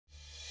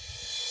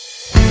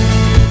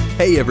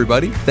Hey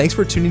everybody, thanks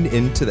for tuning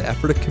in to the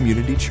Ephrata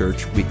Community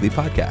Church Weekly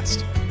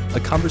Podcast, a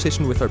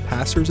conversation with our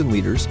pastors and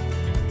leaders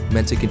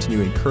meant to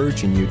continue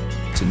encouraging you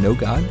to know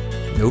God,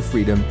 know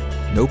freedom,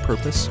 know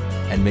purpose,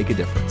 and make a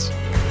difference.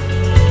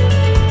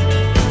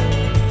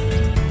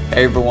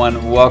 Hey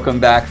everyone, welcome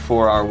back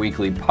for our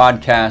weekly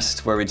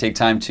podcast where we take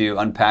time to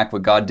unpack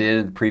what God did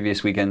in the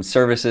previous weekend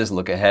services,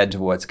 look ahead to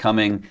what's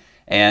coming.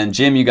 And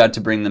Jim, you got to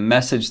bring the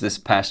message this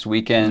past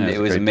weekend. It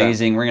was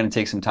amazing. We're going to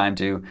take some time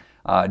to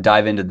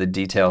dive into the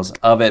details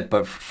of it.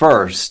 But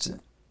first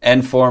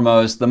and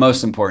foremost, the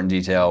most important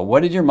detail,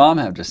 what did your mom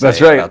have to say? That's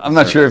right. About I'm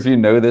not sure if you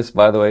know this,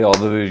 by the way, all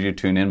those of you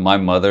tune in. My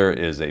mother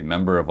is a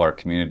member of our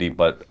community,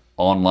 but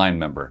online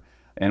member.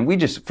 And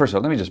first of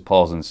all, let me just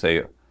pause and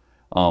say,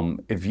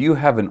 if you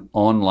have an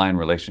online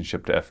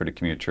relationship to Ephrata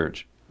Community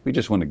Church, we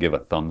just want to give a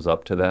thumbs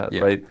up to that,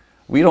 right?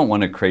 We don't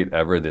want to create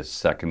ever this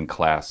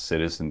second-class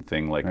citizen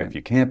thing, like if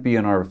you can't be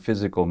in our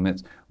physical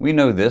midst. We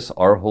know this,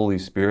 our Holy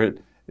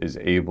Spirit is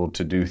able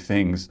to do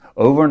things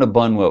over and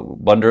above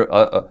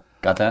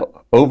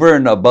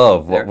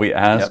what we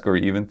ask or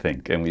even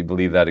think. And we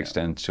believe that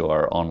extends to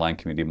our online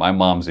community. My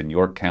mom's in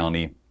York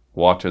County,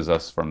 watches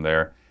us from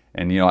there.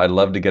 And, I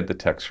love to get the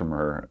text from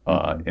her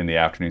in the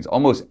afternoons.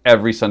 Almost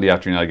every Sunday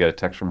afternoon, I get a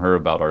text from her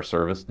about our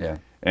service. Yeah.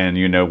 And,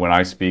 when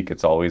I speak,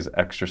 it's always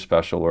extra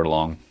special or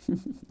long.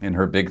 And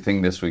her big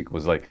thing this week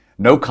was like,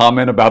 no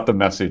comment about the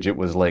message. It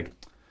was like,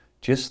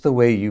 just the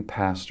way you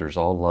pastors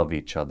all love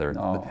each other.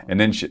 Oh. And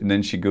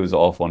then she goes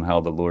off on how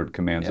the Lord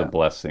commands a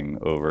blessing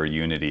over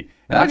unity.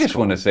 And I just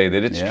want to say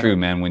that it's true,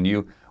 man.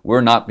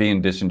 We're not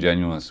being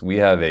disingenuous. We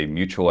have a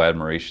mutual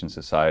admiration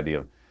society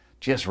of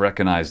just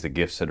recognize the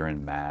gifts that are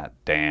in Matt,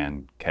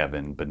 Dan,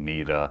 Kevin,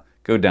 Benita,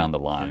 go down the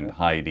line,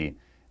 Heidi,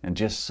 and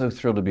just so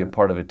thrilled to be a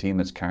part of a team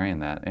that's carrying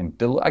that. And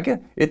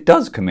it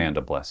does command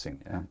a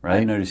blessing,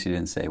 right? I noticed you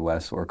didn't say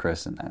Wes or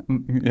Chris in that.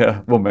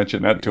 Yeah, we'll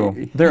mention that to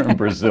them. They're in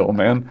Brazil,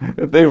 man.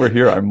 If they were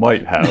here, I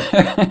might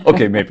have.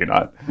 Okay, maybe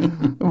not.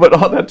 But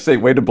all that to say,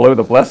 way to blow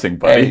the blessing,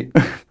 buddy.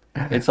 Hey,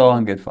 it's all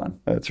in good fun.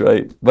 That's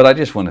right. But I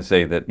just want to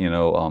say that,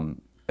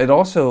 it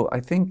also,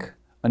 I think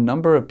a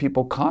number of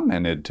people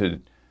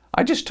commented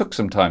I just took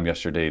some time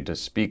yesterday to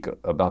speak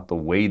about the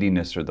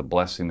weightiness or the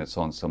blessing that's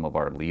on some of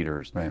our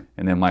leaders, and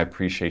then my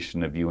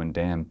appreciation of you and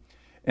Dan.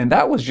 And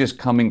that was just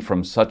coming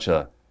from such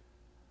a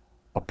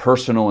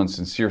personal and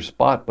sincere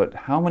spot, but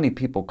how many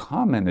people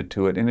commented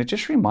to it. And it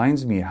just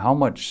reminds me how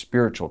much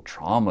spiritual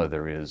trauma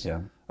there is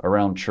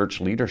around church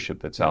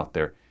leadership that's out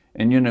there.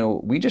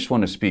 And, we just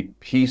want to speak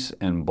peace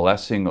and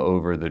blessing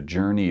over the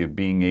journey of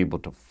being able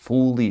to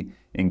fully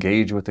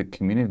engage with the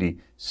community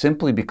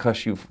simply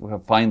because you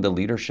find the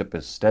leadership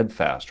is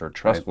steadfast or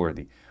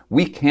trustworthy.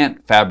 We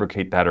can't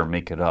fabricate that or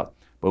make it up.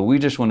 But we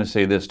just want to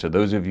say this to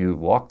those of you who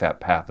walk that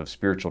path of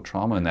spiritual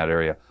trauma in that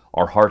area.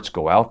 Our hearts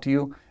go out to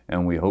you,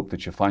 and we hope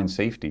that you find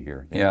safety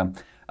here. Yeah.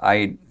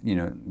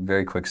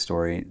 Very quick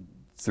story.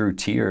 Through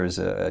tears,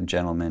 a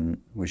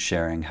gentleman was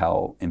sharing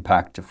how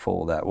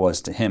impactful that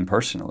was to him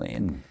personally.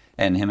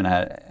 And him and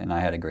I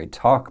had a great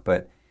talk,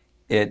 but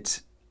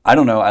I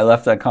don't know, I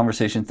left that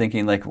conversation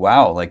thinking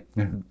wow,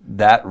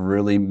 that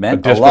really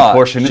meant a lot.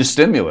 Disproportionate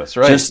stimulus,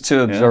 right? Just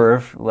to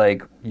observe,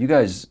 you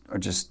guys are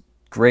just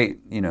great,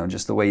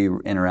 just the way you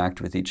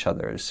interact with each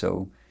other is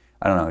so,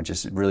 I don't know,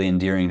 just really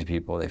endearing to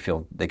people. They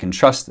feel they can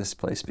trust this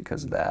place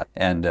because of that.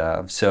 And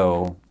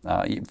so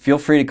feel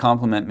free to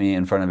compliment me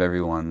in front of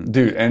everyone.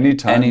 Dude,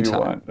 anytime you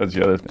want. That's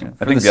the other thing.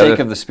 For the sake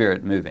of the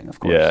Spirit moving, of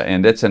course. Yeah,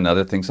 and that's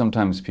another thing.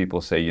 Sometimes people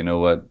say,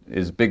 what,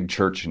 is big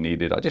church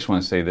needed? I just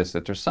want to say this,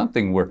 that there's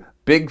something where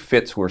big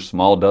fits where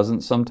small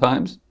doesn't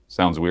sometimes.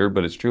 Sounds weird,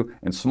 but it's true.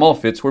 And small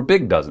fits where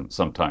big doesn't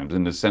sometimes,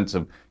 in the sense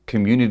of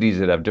communities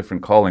that have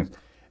different callings.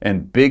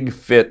 And big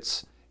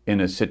fits in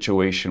a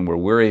situation where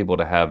we're able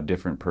to have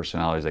different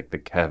personalities like the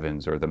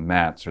Kevins or the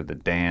Matts or the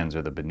Dans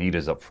or the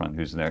Benitas up front,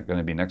 who's going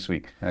to be next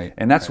week. Right.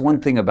 And that's one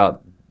thing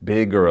about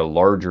big or a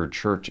larger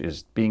church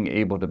is being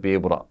able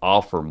to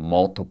offer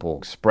multiple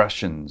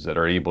expressions that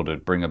are able to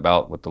bring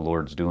about what the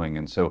Lord's doing.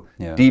 And so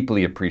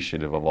deeply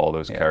appreciative of all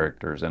those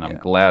characters. And I'm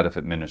glad if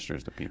it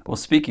ministers to people. Well,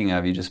 speaking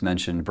of, you just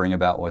mentioned bring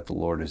about what the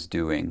Lord is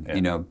doing.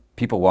 Yeah.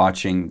 People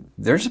watching,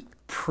 there's a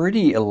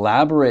pretty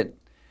elaborate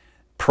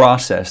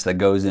process that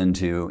goes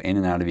into in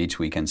and out of each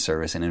weekend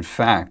service. And in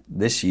fact,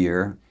 this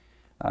year,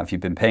 if you've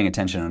been paying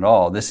attention at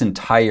all, this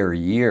entire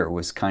year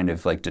was kind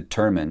of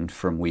determined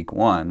from week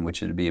one,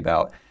 which would be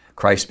about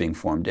Christ being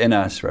formed in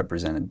us,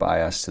 represented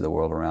by us to the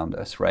world around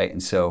us, right?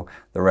 And so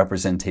the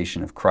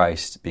representation of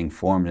Christ being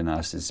formed in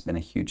us has been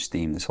a huge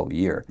theme this whole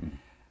year. Mm-hmm.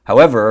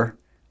 However,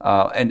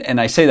 and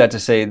I say that to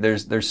say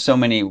there's so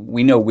many,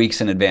 we know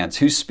weeks in advance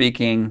who's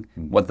speaking,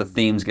 what the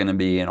theme's going to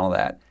be, and all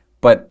that.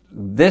 But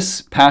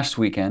this past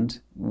weekend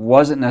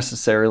wasn't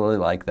necessarily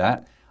like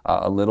that.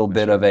 A little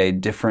bit of a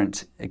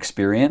different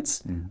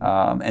experience.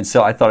 Mm-hmm. And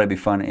so I thought it'd be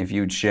fun if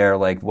you'd share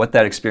what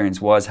that experience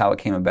was, how it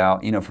came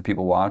about, for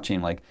people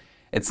watching.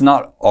 It's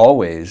not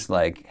always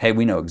hey,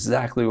 we know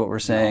exactly what we're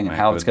saying and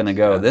how it's going to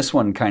go. Yeah. This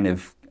one kind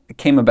of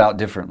came about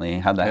differently.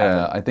 How'd that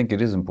happen? I think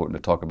it is important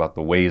to talk about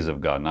the ways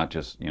of God, not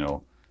just,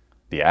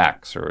 the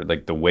acts or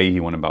like the way he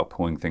went about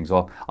pulling things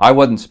off. I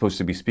wasn't supposed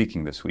to be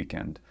speaking this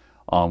weekend.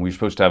 We were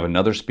supposed to have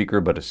another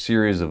speaker, but a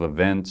series of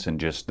events and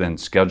just then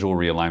schedule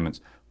realignments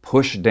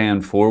pushed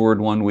Dan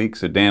forward 1 week.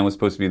 So Dan was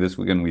supposed to be this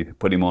weekend. We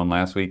put him on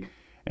last week.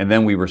 And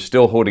then we were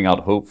still holding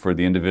out hope for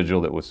the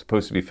individual that was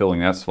supposed to be filling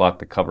that slot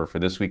to cover for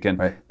this weekend.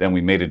 Right. Then we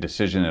made a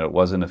decision that it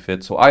wasn't a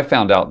fit. So I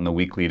found out in the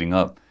week leading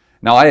up.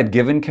 Now, I had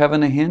given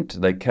Kevin a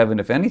hint, like, Kevin,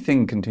 if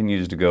anything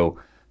continues to go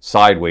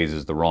sideways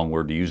is the wrong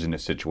word to use in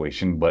this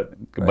situation, but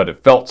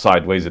it felt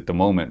sideways at the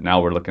moment.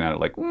 Now we're looking at it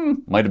like,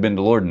 might have been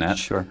the Lord in that.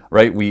 Sure.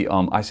 Right?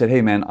 I said,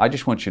 hey, man, I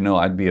just want you to know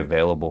I'd be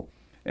available.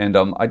 And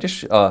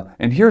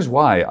and here's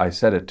why I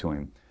said it to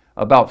him.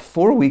 About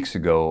 4 weeks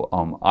ago,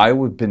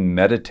 I've been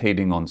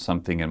meditating on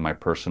something in my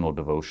personal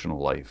devotional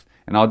life.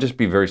 And I'll just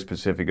be very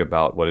specific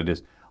about what it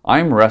is.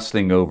 I'm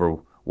wrestling over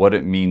what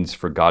it means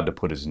for God to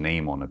put his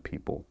name on a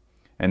people.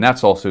 And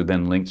that's also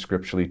then linked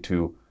scripturally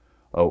to,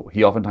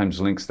 he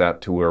oftentimes links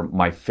that to where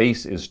my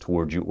face is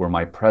towards you, where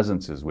my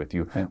presence is with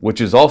you, right.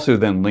 Which is also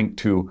then linked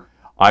to,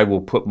 I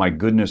will put my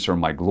goodness or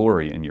my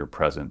glory in your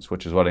presence,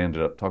 which is what I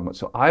ended up talking about.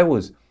 So I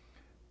was,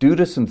 due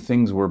to some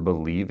things we're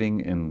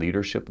believing in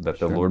leadership that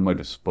the Lord might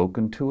have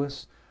spoken to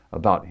us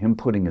about him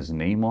putting his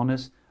name on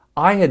us,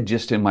 I had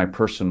just in my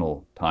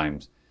personal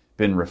times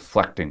been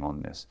reflecting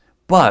on this.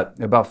 But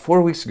about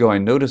 4 weeks ago, I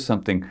noticed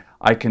something.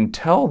 I can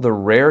tell the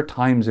rare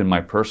times in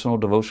my personal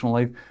devotional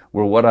life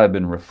where what I've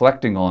been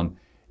reflecting on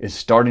is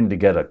starting to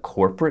get a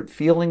corporate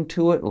feeling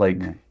to it.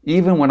 Like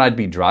even when I'd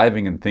be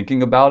driving and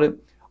thinking about it,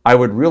 I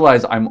would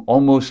realize I'm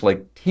almost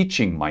like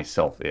teaching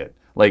myself it.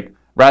 Like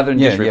rather than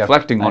just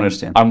reflecting on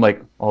it, I'm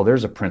like, oh,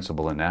 there's a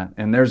principle in that,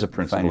 and there's a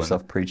principle in that. Find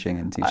yourself preaching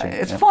and teaching.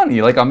 It's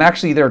funny. Like I'm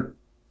actually there.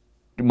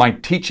 My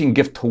teaching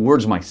gift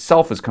towards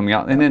myself is coming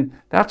out. And then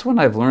that's when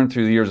I've learned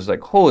through the years, it's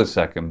like, hold a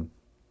second.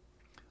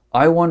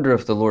 I wonder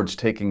if the Lord's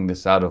taking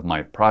this out of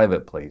my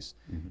private place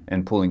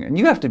and pulling it. And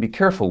you have to be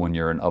careful when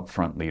you're an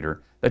upfront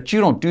leader that you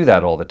don't do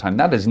that all the time.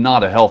 That is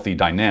not a healthy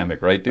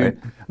dynamic, right, dude? Right.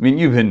 I mean,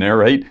 you've been there,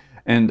 right?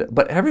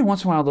 But every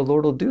once in a while, the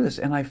Lord will do this.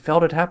 And I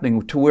felt it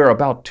happening to where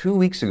about 2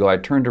 weeks ago, I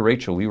turned to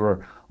Rachel. We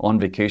were on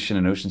vacation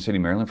in Ocean City,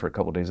 Maryland for a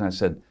couple of days. And I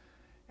said,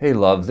 hey,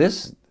 love,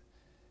 this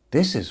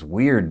is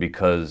weird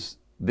because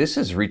this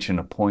is reaching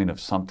a point of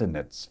something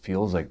that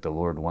feels like the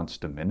Lord wants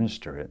to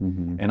minister it.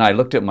 And I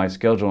looked at my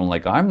schedule and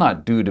like, I'm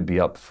not due to be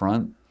up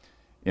front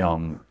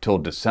till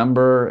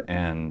December,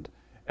 and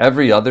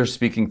every other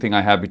speaking thing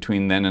I have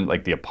between then and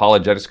like the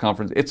apologetics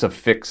conference, it's a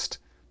fixed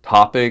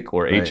topic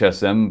or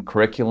HSM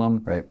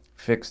curriculum,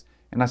 fixed.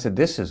 And I said,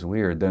 this is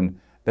weird. Then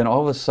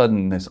all of a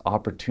sudden this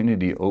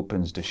opportunity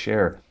opens to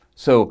share.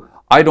 So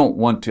I don't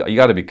want to, you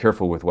got to be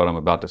careful with what I'm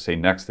about to say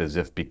next, as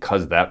if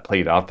because that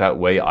played out that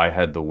way, I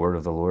had the word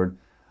of the Lord.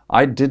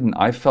 I didn't.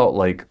 I felt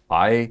like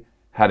I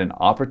had an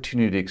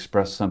opportunity to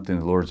express something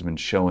the Lord's been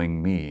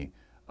showing me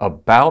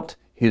about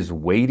his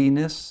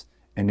weightiness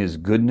and his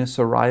goodness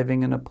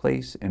arriving in a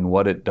place and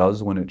what it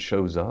does when it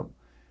shows up,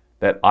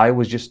 that I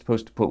was just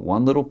supposed to put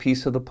one little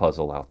piece of the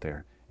puzzle out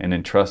there and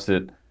entrust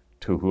it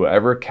to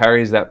whoever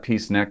carries that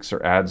piece next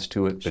or adds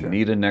to it,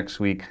 Benita next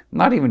week,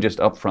 not even just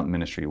upfront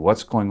ministry,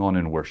 what's going on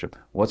in worship,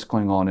 what's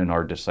going on in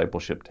our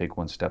discipleship, take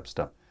one step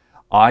stuff.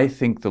 I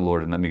think the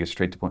Lord, and let me get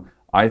straight to the point,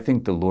 I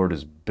think the Lord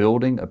is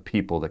building a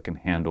people that can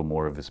handle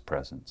more of his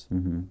presence.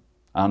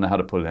 I don't know how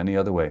to put it any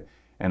other way.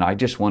 And I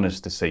just want us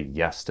to say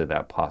yes to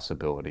that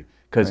possibility.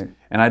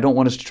 And I don't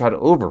want us to try to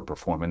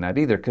overperform in that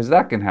either, because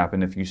that can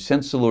happen if you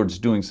sense the Lord's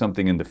doing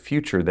something in the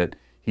future that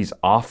he's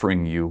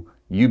offering you,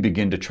 you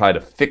begin to try to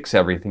fix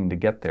everything to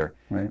get there.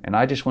 And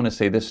I just want to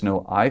say this,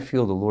 no, I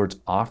feel the Lord's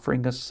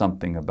offering us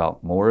something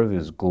about more of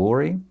his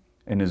glory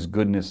and his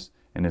goodness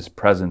and his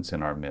presence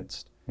in our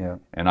midst.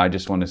 And I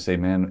just want to say,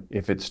 man,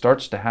 if it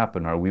starts to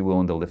happen, are we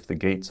willing to lift the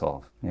gates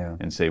off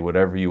and say,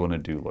 whatever you want to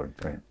do, Lord?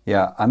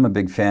 Yeah, I'm a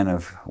big fan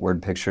of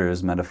word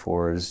pictures,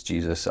 metaphors.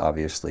 Jesus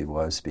obviously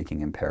was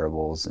speaking in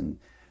parables, and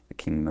the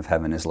kingdom of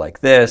heaven is like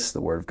this,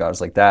 the word of God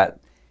is like that.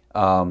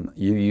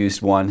 You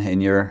used one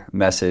in your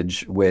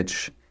message,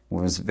 which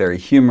was very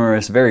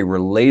humorous, very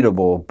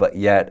relatable, but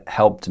yet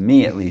helped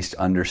me at least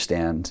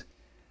understand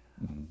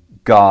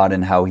God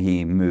and how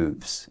he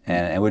moves.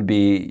 And it would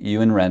be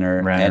you and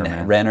Renner,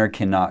 Renner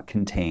cannot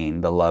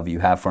contain the love you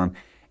have for him.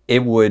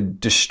 It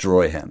would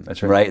destroy him.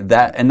 That's right.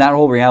 That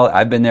whole reality,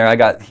 I've been there, I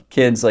got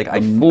kids, like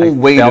the full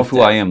weight of who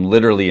I am,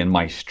 literally, in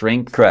my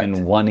strength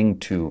and wanting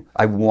to.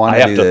 I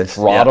have to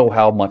throttle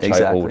how much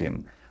I hold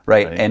him.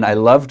 Right. And I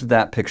loved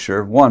that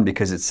picture, one,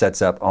 because it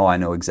sets up, I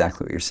know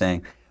exactly what you're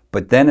saying.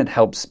 But then it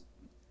helps,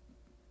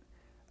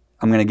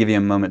 I'm going to give you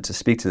a moment to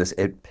speak to this.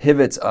 It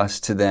pivots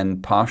us to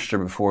then posture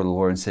before the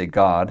Lord and say,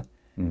 God,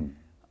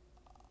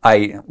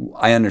 I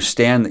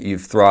understand that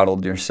you've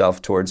throttled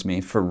yourself towards me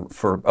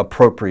for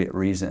appropriate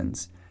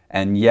reasons.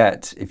 And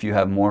yet, if you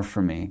have more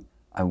for me,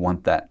 I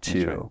want that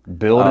too.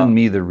 Build in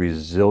me the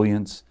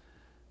resilience,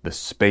 the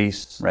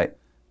space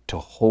to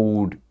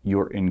hold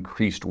your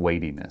increased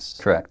weightiness.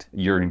 Correct.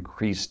 Your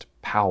increased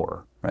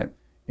power.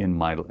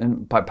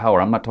 And by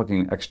power, I'm not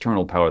talking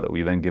external power that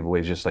we then give away.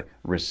 It's just like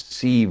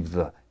receive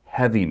the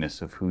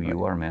heaviness of who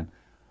you are, man.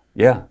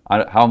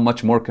 How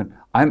much more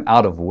I'm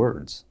out of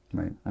words.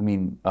 Right. I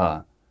mean,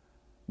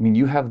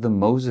 you have the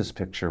Moses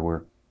picture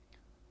where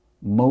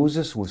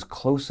Moses was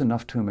close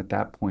enough to him at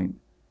that point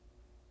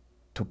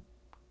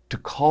to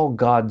call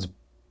God's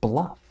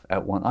bluff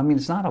at one. I mean,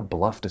 it's not a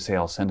bluff to say,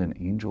 I'll send an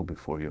angel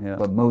before you. Yeah.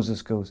 But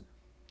Moses goes,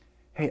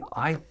 hey,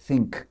 I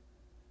think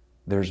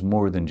there's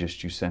more than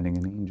just you sending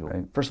an angel.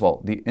 Right. First of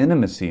all, the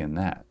intimacy in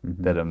that,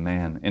 that a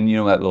man, and you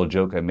know that little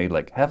joke I made,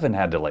 like heaven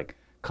had to like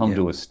come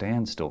to a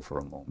standstill for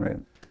a moment. Right.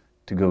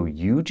 To go,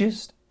 you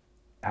just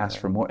ask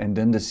for more, and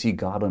then to see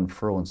God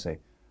unfurl and say,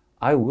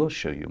 I will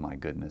show you my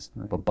goodness.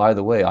 Right. But by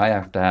the way, I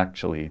have to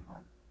actually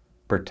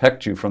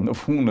protect you from the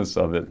fullness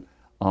of it.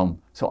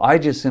 So I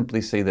just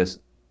simply say this,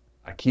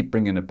 I keep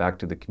bringing it back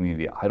to the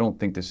community. I don't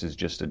think this is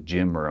just a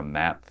Jim or a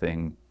Matt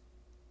thing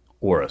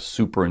or a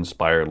super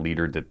inspired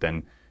leader that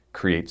then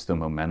creates the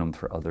momentum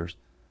for others.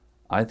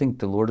 I think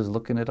the Lord is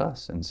looking at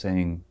us and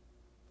saying,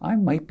 I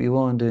might be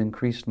willing to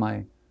increase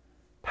my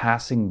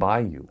passing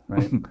by you.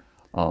 Right?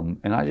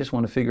 And I just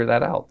want to figure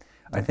that out.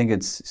 I think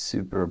it's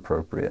super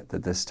appropriate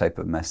that this type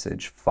of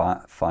message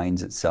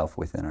finds itself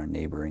within our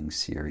neighboring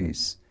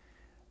series.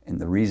 And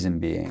the reason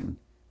being,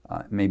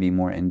 maybe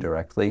more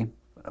indirectly,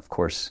 but of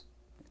course,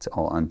 it's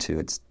all unto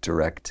its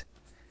direct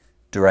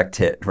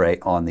hit, right,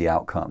 on the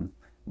outcome,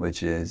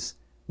 which is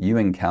you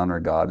encounter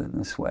God in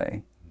this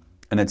way.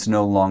 And it's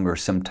no longer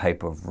some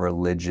type of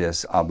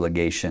religious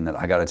obligation that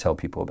I got to tell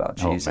people about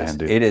Jesus. Man,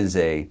 dude. It is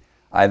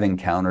I've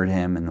encountered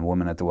him, and the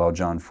woman at the well,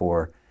 John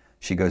 4,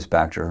 she goes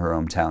back to her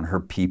hometown,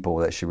 her people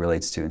that she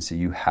relates to, and say,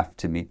 you have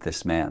to meet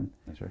this man.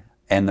 That's right.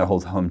 And their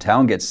whole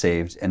hometown gets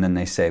saved, and then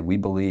they say, we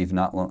believe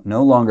no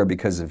longer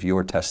because of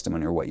your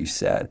testimony or what you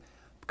said,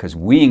 because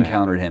we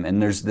encountered him.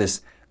 And there's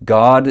this,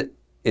 God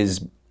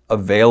is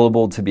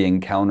available to be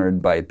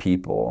encountered by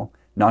people,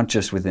 not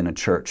just within a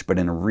church, but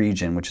in a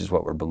region, which is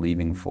what we're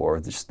believing for,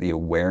 just the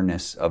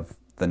awareness of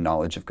the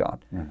knowledge of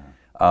God.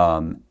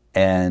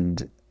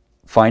 And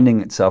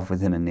finding itself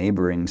within a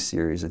neighboring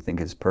series, I think,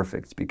 is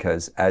perfect,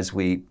 because as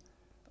we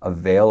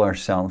avail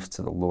ourselves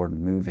to the Lord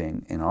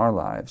moving in our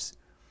lives,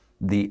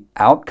 the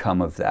outcome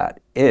of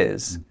that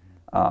is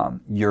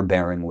you're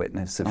bearing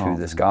witness of who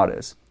this God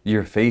is.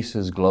 Your face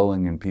is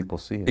glowing and people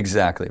see it.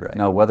 Exactly right.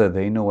 Now, whether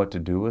they know what to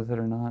do with it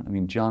or not, I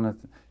mean,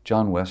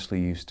 John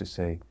Wesley used to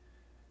say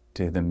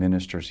to the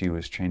ministers he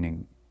was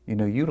training,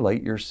 you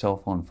light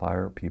yourself on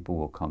fire, people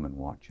will come and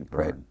watch you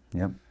burn.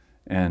 Right.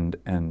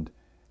 Yep.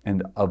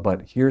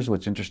 But here's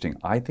what's interesting.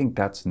 I think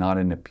that's not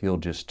an appeal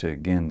just to,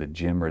 again, the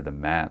Jim or the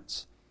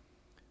Matts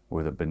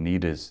or the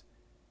Benitas.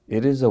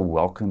 It is a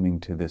welcoming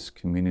to this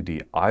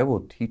community. I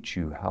will teach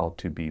you how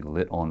to be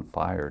lit on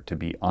fire, to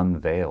be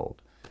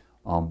unveiled.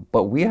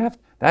 But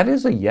that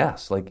is a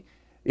yes. Like,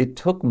 it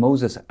took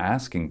Moses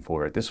asking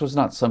for it. This was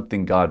not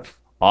something God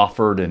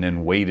offered and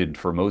then waited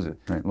for Moses.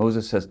 Right.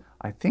 Moses says,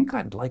 I think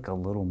I'd like a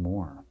little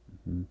more.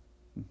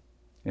 Mm-hmm.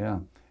 Yeah.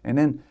 And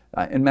then,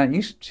 and Matt,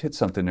 you hit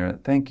something there.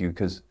 Thank you,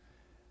 because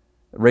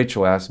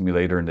Rachel asked me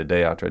later in the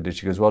day after I did,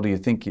 she goes, well, how do you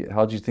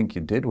think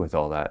you did with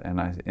all that?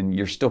 And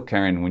you're still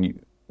carrying,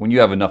 when you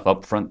have enough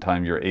upfront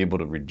time, you're able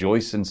to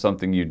rejoice in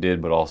something you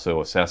did, but also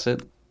assess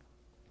it.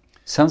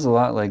 Sounds a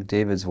lot like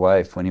David's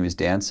wife when he was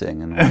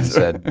dancing and he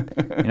said,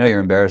 you're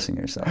embarrassing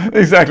yourself.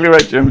 Exactly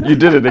right, Jim. You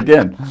did it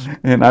again.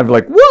 And I'm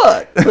like,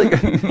 what?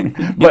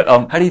 But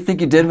how do you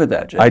think you did with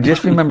that, Jim? I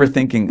just remember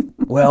thinking,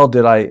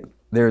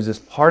 there's this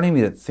part of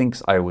me that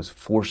thinks I was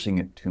forcing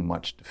it too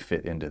much to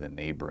fit into the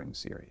neighboring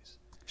series.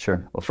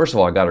 Sure. Well, first of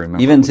all, I got to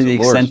remember. Even to the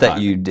extent that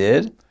you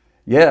did?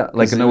 Yeah,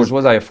 like in other words,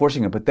 was I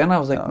forcing it? But then I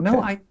was like,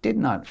 no, I did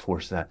not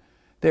force that.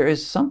 There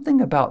is something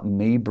about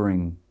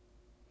neighboring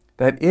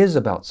that is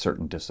about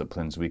certain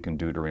disciplines we can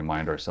do to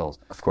remind ourselves.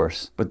 Of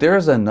course. But there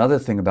is another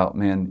thing about,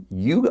 man,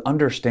 you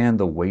understand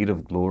the weight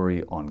of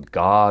glory on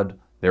God,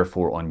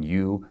 therefore on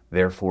you,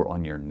 therefore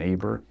on your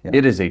neighbor. Yeah.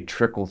 It is a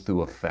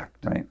trickle-through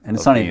effect. Right. And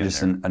it's not even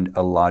just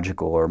a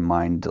logical or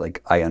mind,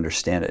 like, I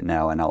understand it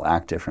now and I'll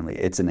act differently.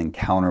 It's an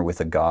encounter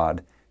with a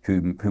God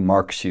who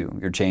marks you.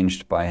 You're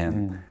changed by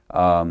him.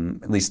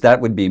 At least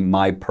that would be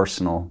my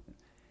personal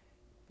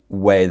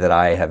way that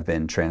I have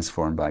been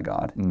transformed by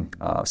God.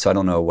 So I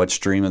don't know what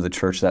stream of the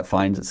church that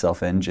finds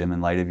itself in, Jim,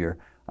 in light of your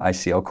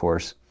ICL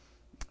course.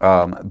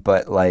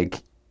 But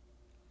like,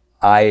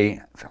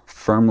 I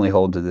firmly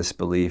hold to this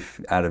belief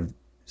out of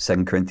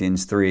 2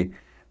 Corinthians 3,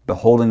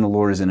 beholding the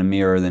Lord as in a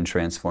mirror, then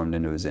transformed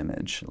into his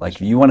image. Like,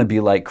 if you want to be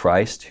like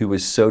Christ, who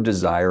was so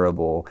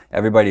desirable,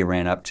 everybody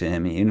ran up to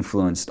him, he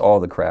influenced all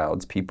the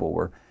crowds, people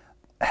were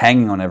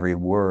hanging on every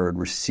word,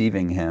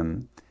 receiving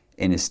him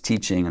in his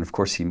teaching, and of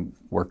course he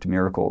worked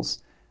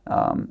miracles.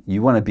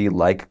 You want to be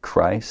like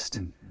Christ,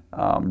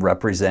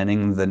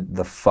 representing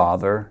the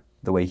Father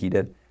the way he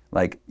did.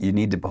 Like, you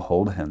need to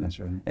behold him. That's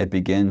right. It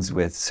begins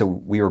with, so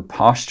we were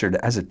postured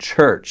as a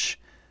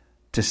church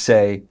to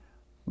say,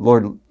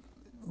 Lord,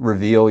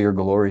 reveal your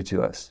glory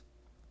to us.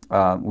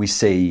 We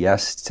say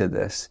yes to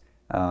this.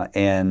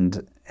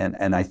 And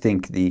I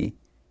think the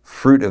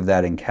fruit of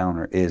that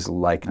encounter is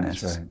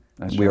likeness. That's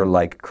right. We are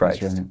like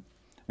Christ. That's right.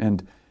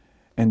 And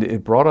And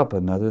it brought up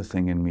another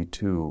thing in me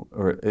too,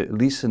 or at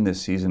least in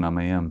this season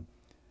I am.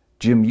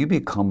 Jim, you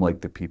become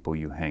like the people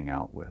you hang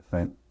out with.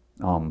 Right.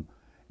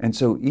 And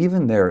so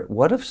even there,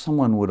 what if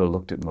someone would have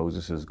looked at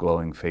Moses'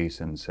 glowing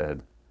face and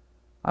said,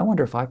 I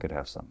wonder if I could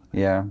have some.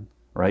 Yeah.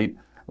 Right?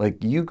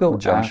 Like you go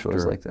Joshua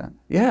was after, like that.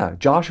 Yeah,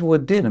 Joshua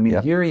did. I mean,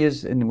 Yeah. here he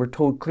is, and we're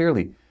told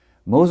clearly,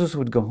 Moses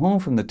would go home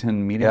from the tent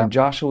meeting, Yeah. and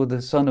Joshua,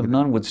 the son of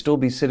Nun, would still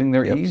be sitting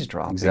there Yep.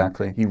 eavesdropping.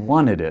 Exactly. He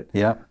wanted it.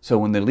 Yeah. So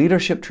when the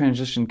leadership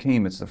transition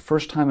came, it's the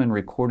first time in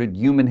recorded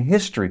human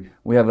history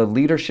we have a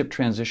leadership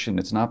transition.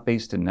 It's not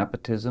based in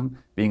nepotism,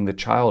 being the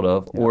child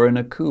of, or in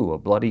a coup, a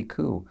bloody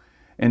coup.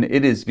 And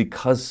it is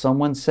because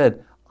someone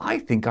said, I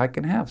think I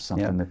can have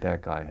something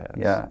that guy has.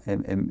 Yeah,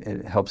 and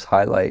it helps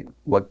highlight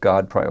what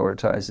God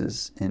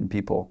prioritizes in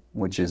people,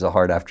 which is a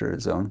heart after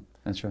His own.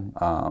 That's right.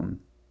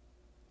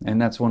 And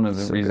that's one of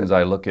the So reasons good.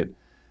 I look at,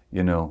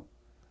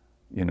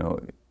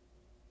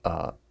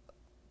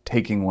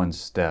 taking one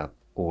step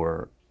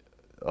or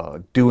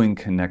doing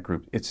connect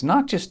groups. It's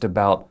not just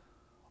about,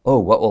 oh,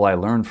 what will I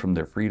learn from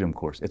their freedom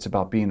course? It's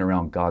about being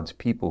around God's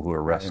people who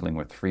are wrestling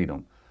with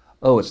freedom.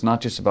 Oh, it's not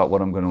just about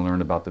what I'm going to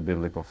learn about the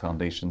biblical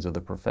foundations of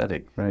the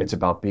prophetic. Right. It's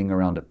about being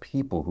around a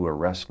people who are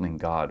wrestling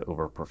God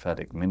over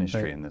prophetic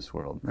ministry in this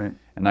world. Right.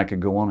 And I could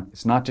go on.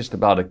 It's not just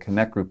about a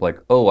connect group like,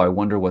 oh, I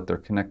wonder what their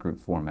connect group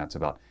format's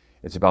about.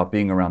 It's about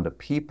being around a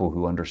people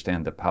who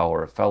understand the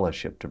power of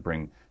fellowship to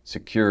bring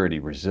security,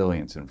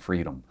 resilience, and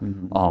freedom.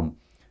 Mm-hmm.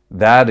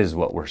 That is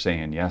what we're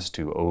saying yes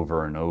to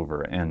over and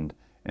over. And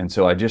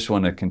so I just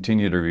want to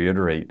continue to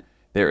reiterate,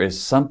 there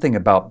is something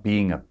about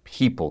being a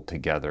people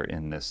together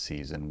in this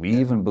season. We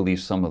even believe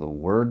some of the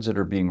words that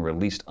are being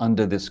released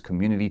under this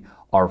community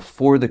are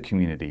for the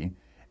community,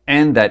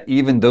 and that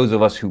even those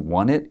of us who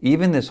want it,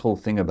 even this whole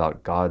thing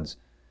about God's,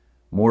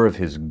 more of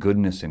His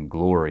goodness and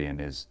glory and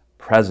His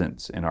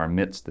presence in our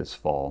midst this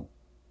fall,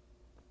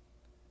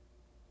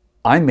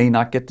 I may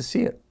not get to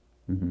see it.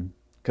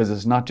 Because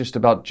it's not just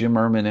about Jim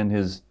Ehrman and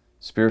his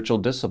spiritual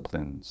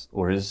disciplines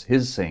or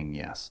his saying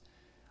yes.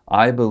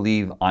 I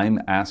believe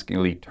I'm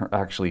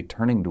actually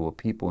turning to a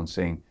people and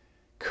saying,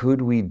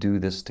 could we do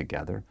this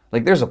together?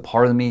 Like there's a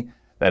part of me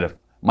that if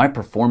my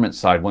performance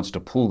side wants to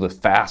pull the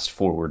fast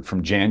forward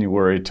from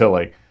January to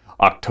like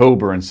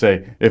October and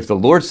say, if the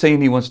Lord's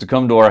saying He wants to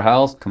come to our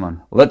house, Come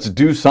on. let's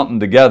do something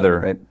together.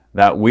 Right.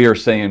 That we are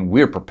saying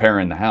we're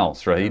preparing the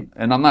house, right?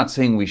 And I'm not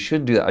saying we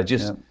should do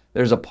that.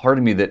 There's a part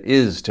of me that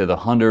is to the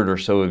 100 or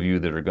so of you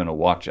that are going to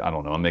watch, I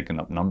don't know, I'm making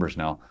up numbers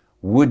now.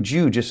 Would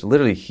you just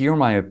literally hear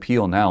my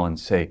appeal now and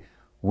say,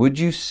 would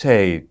you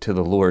say to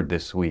the Lord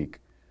this week,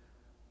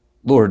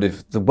 Lord,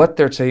 if what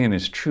they're saying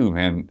is true,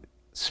 man,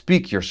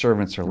 speak, your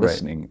servants are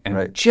listening,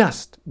 and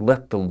just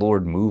let the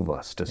Lord move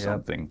us to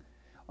something,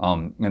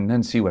 and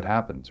then see what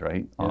happens,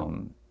 right?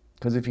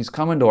 Because if He's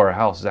coming to our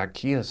house,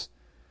 Zacchaeus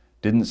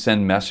didn't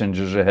send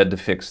messengers ahead to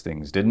fix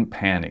things, didn't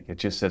panic. It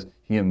just says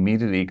he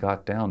immediately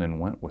got down and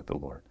went with the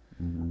Lord.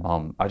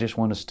 I just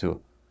want us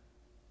to,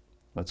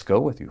 let's go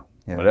with you.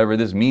 Whatever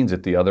this means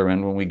at the other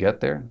end when we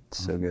get there.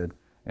 So good.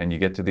 And you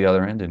get to the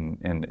other end,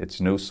 and it's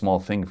no small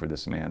thing for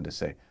this man to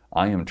say,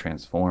 I am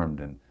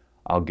transformed, and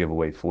I'll give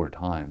away 4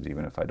 times,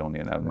 even if I don't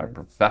even have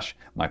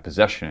my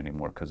possession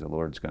anymore, because the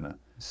Lord's going to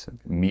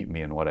meet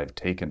me in what I've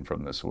taken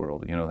from this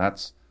world.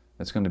 That's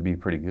going to be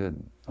pretty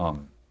good.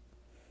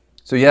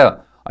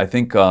 I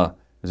think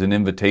there's an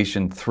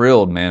invitation.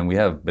 Thrilled, man. We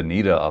have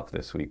Benita up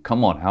this week.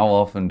 Come on, how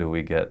often do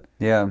we get?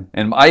 Yeah.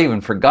 And I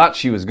even forgot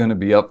she was going to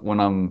be up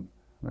when I'm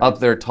up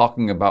there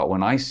talking about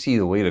when I see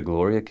the weight of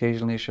glory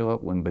occasionally show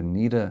up, when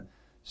Benita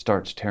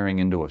starts tearing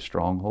into a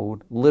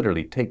stronghold,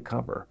 literally take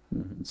cover.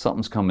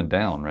 Something's coming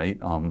down, right?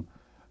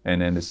 And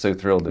then it's so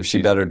thrilled that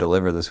she better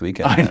deliver this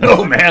weekend. I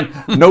know,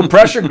 man. No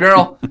pressure,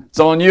 girl. It's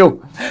on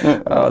you.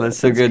 Oh, that's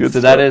so good. So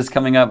stuff. that is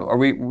coming up. Are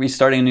we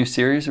starting a new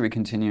series, or are we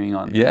continuing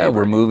on? Yeah,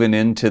 we're moving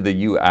into the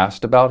You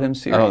Asked About Him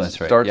series. Oh,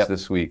 that's right. Starts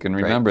this week. And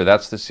remember,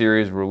 that's the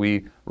series where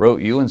we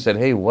wrote you and said,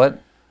 hey,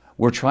 what?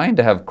 We're trying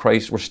to have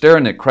Christ, we're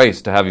staring at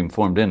Christ to have Him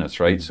formed in us,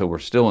 right? So we're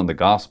still in the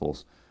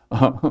Gospels.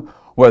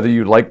 Whether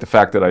you like the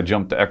fact that I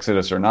jumped to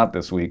Exodus or not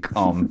this week,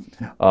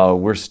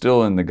 we're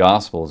still in the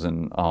Gospels,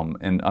 and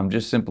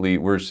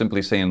we're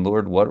simply saying,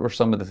 Lord, what were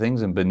some of the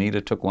things? And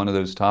Benita took one of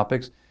those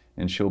topics,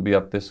 and she'll be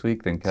up this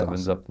week. Then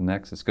Kevin's up the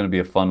next. It's going to be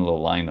a fun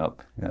little lineup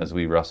as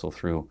we wrestle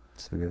through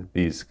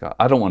these.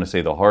 I don't want to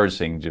say the hard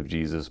things of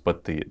Jesus,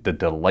 but the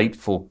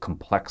delightful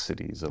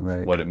complexities of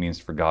what it means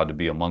for God to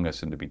be among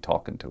us and to be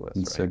talking to us.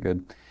 It's so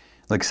good.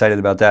 I'm excited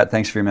about that.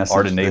 Thanks for your message.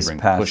 Art of this neighboring.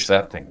 past Push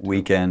that thing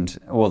weekend.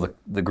 Well,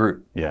 the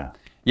group. Yeah.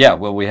 Yeah,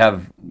 well,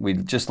 we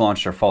just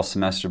launched our fall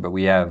semester, but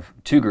we have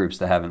 2 groups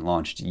that haven't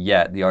launched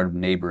yet. The Art of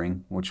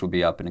Neighboring, which will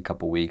be up in a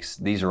couple weeks.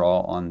 These are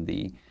all on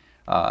the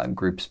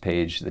groups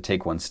page, the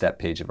Take One Step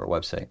page of our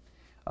website.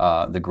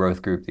 the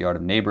growth group, The Art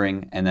of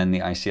Neighboring, and then the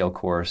ICL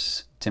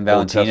course, Tim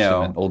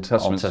Valentino, Old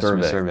Testament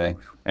survey.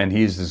 And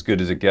he's as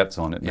good as it gets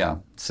on it now. Yeah,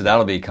 so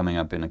that'll be coming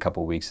up in a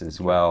couple weeks as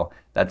well.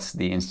 That's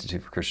the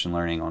Institute for Christian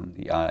Learning on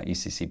the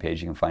ECC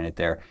page. You can find it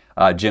there.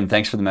 Jim,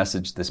 thanks for the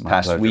message this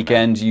past pleasure,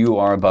 weekend. Man. You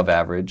are above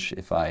average,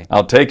 if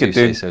I'll take it,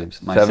 dude. So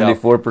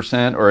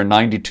 74% or a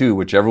 92,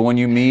 whichever one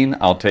you mean,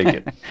 I'll take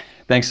it.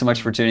 Thanks so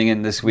much for tuning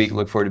in this week.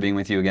 Look forward to being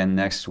with you again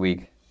next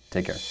week.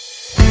 Take care.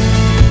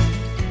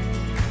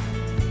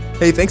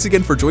 Hey, thanks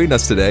again for joining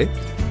us today.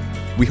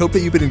 We hope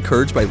that you've been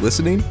encouraged by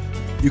listening.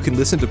 You can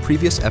listen to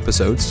previous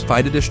episodes,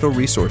 find additional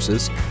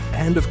resources,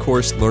 and of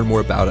course, learn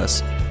more about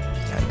us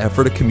at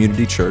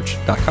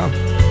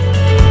EphratahCommunityChurch.com.